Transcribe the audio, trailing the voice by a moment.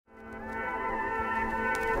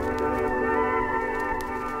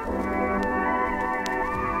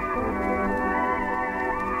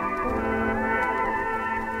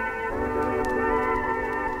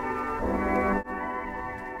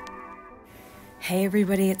Hey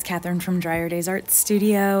everybody, it's Catherine from Dryer Days Art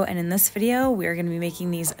Studio, and in this video we're going to be making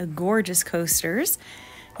these gorgeous coasters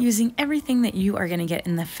using everything that you are going to get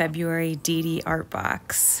in the February DD art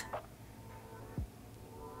box.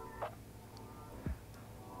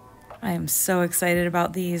 I am so excited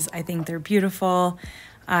about these. I think they're beautiful.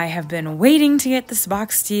 I have been waiting to get this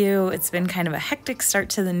box to you. It's been kind of a hectic start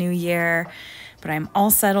to the new year, but I'm all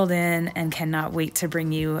settled in and cannot wait to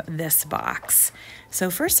bring you this box. So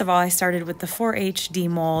first of all, I started with the 4H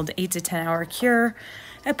mold 8 to 10 hour cure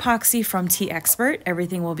epoxy from T Expert.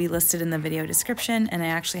 Everything will be listed in the video description, and I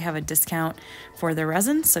actually have a discount for the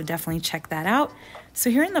resin, so definitely check that out. So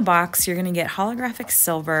here in the box, you're gonna get holographic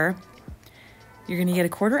silver. You're gonna get a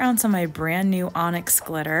 1/4 ounce of my brand new onyx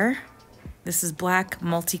glitter. This is black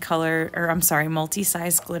multi-size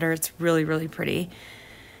glitter. It's really, really pretty.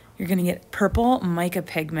 You're gonna get purple mica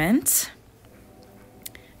pigment.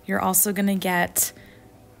 You're also gonna get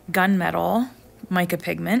gunmetal mica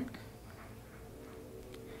pigment.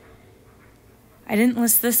 I didn't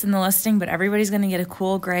list this in the listing, but everybody's gonna get a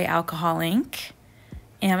cool gray alcohol ink,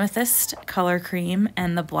 amethyst color cream,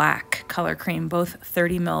 and the black color cream, both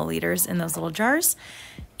 30 milliliters in those little jars.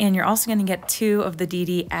 And you're also gonna get 2 of the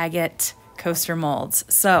DD agate coaster molds.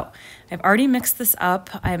 So I've already mixed this up.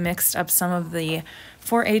 I mixed up some of the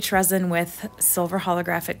 4H resin with silver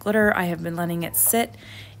holographic glitter. I have been letting it sit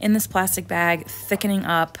in this plastic bag, thickening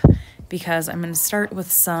up, because I'm going to start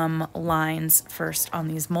with some lines first on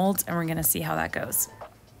these molds, and we're going to see how that goes.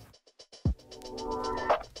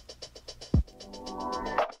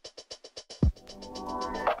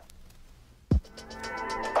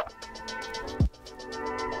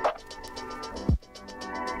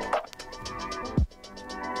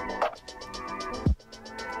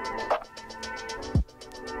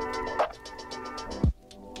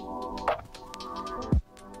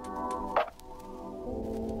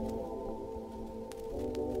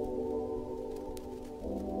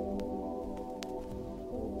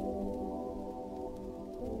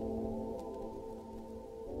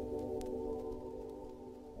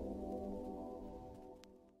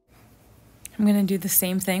 I'm going to do the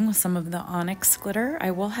same thing with some of the onyx glitter.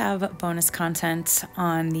 I will have bonus content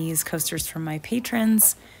on these coasters from my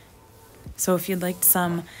patrons. So if you'd like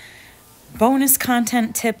some bonus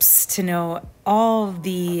content tips to know all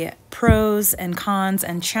the pros and cons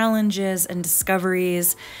and challenges and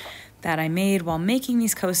discoveries that I made while making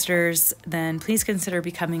these coasters, then please consider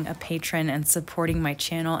becoming a patron and supporting my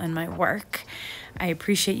channel and my work. I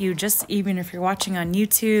appreciate you. Just even if you're watching on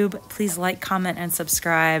YouTube, please like, comment, and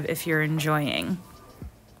subscribe if you're enjoying.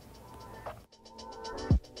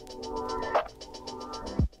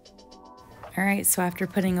 All right, so after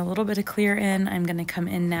putting a little bit of clear in, I'm gonna come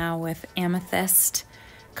in now with amethyst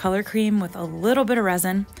color cream with a little bit of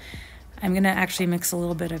resin. I'm gonna actually mix a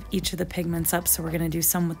little bit of each of the pigments up. So we're gonna do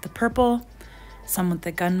some with the purple, some with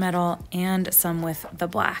the gunmetal, and some with the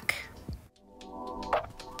black.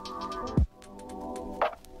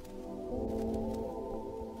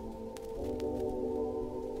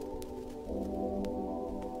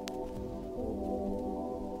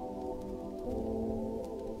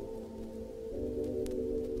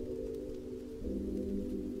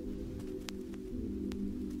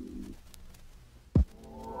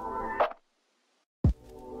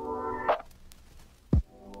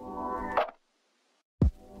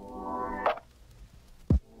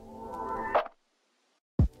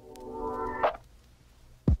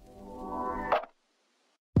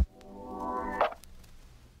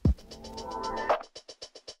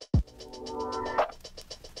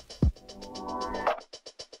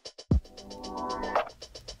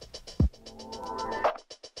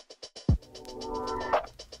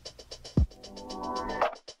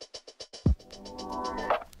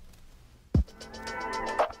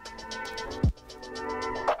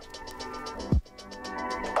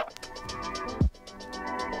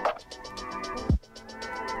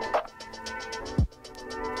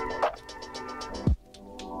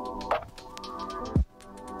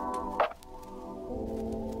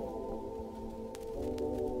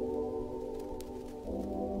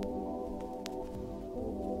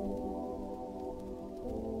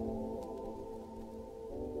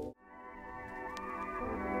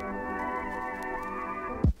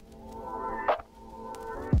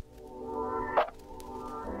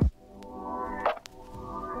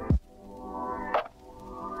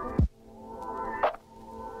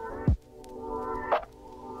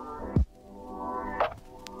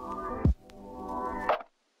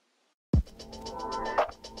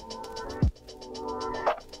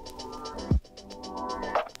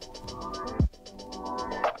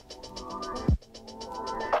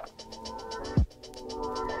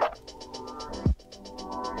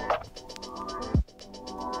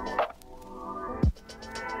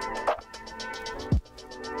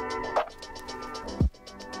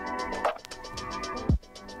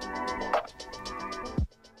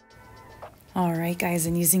 right, guys,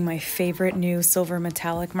 and using my favorite new silver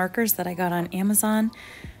metallic markers that I got on Amazon,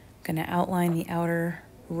 I'm gonna outline the outer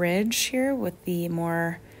ridge here with the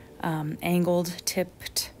more angled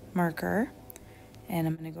tipped marker. And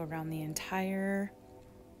I'm gonna go around the entire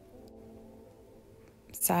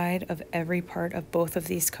side of every part of both of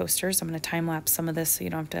these coasters. I'm gonna time lapse some of this so you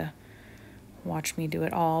don't have to watch me do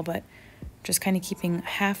it all, but just kind of keeping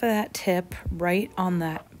half of that tip right on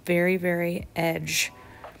that very, very edge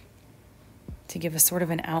to give us sort of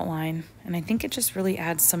an outline. And I think it just really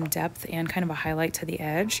adds some depth and kind of a highlight to the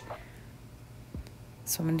edge.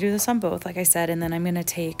 So I'm gonna do this on both, like I said, and then I'm gonna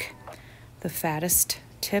take the fattest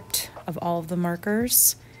tipped of all of the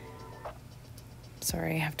markers.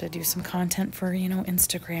 Sorry, I have to do some content for,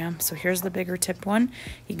 Instagram. So here's the bigger tipped one.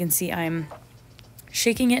 You can see I'm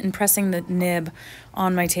shaking it and pressing the nib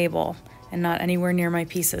on my table and not anywhere near my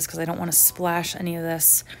pieces because I don't want to splash any of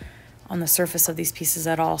this on the surface of these pieces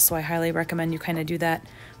at all. So I highly recommend you kind of do that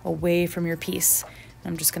away from your piece.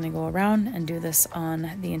 I'm just going to go around and do this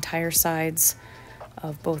on the entire sides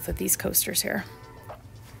of both of these coasters here.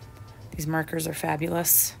 These markers are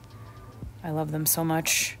fabulous. I love them so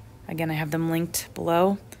much. Again, I have them linked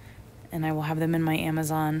below, and I will have them in my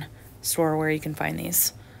Amazon store where you can find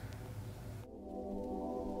these.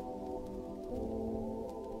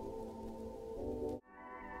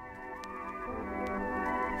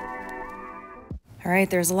 All right,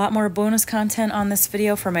 there's a lot more bonus content on this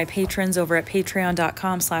video for my patrons over at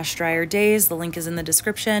patreon.com/dryerdays. The link is in the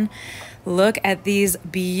description. Look at these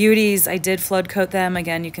beauties. I did flood coat them.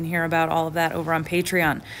 Again, you can hear about all of that over on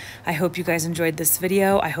Patreon. I hope you guys enjoyed this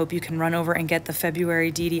video. I hope you can run over and get the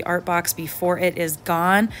February DD art box before it is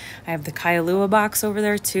gone. I have the Kailua box over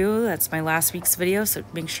there too. That's my last week's video, so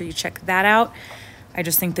make sure you check that out. I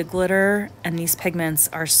just think the glitter and these pigments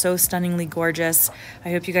are so stunningly gorgeous.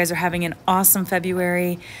 I hope you guys are having an awesome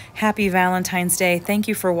February. Happy Valentine's Day. Thank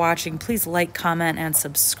you for watching. Please like, comment, and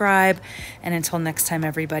subscribe. And until next time,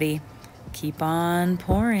 everybody, keep on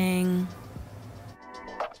pouring.